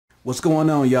What's going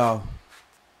on, y'all?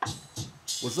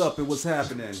 What's up and what's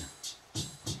happening?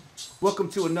 Welcome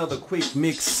to another quick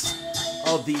mix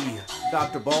of the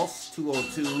Dr. Boss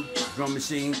 202 drum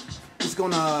machine. It's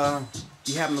gonna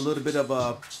be having a little bit of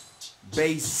a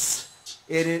bass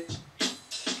edit.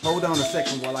 Hold on a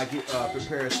second while I get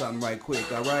prepare something right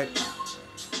quick, alright?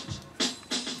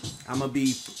 I'm gonna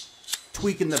be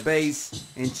tweaking the bass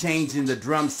and changing the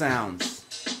drum sounds.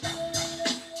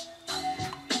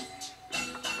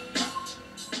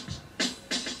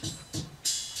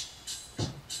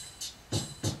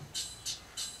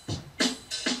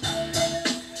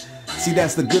 See,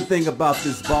 that's the good thing about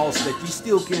this Boss, that you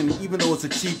still can, even though it's a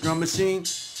cheap drum machine,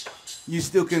 you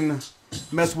still can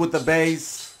mess with the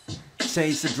bass,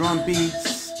 change the drum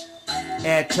beats,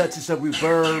 add touches of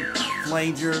reverb,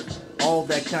 flanger, all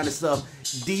that kind of stuff.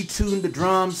 Detune the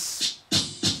drums.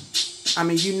 I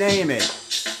mean, you name it.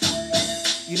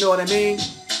 You know what I mean?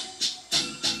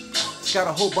 It's got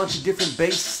a whole bunch of different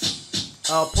bass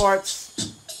parts.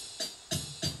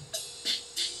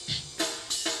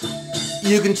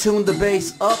 You can tune the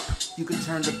bass up, you can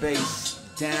turn the bass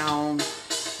down,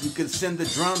 you can send the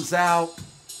drums out.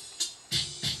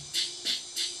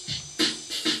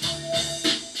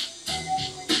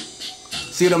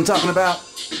 See what I'm talking about?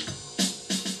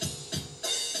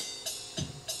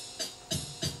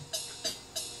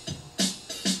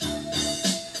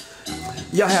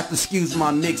 Y'all have to excuse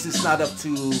my mix, it's not up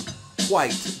to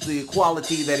quite the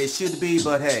quality that it should be,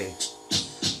 but hey.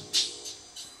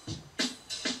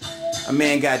 A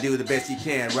man gotta do the best he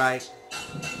can, right?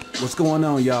 What's going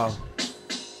on, y'all?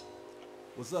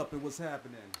 What's up and what's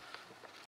happening?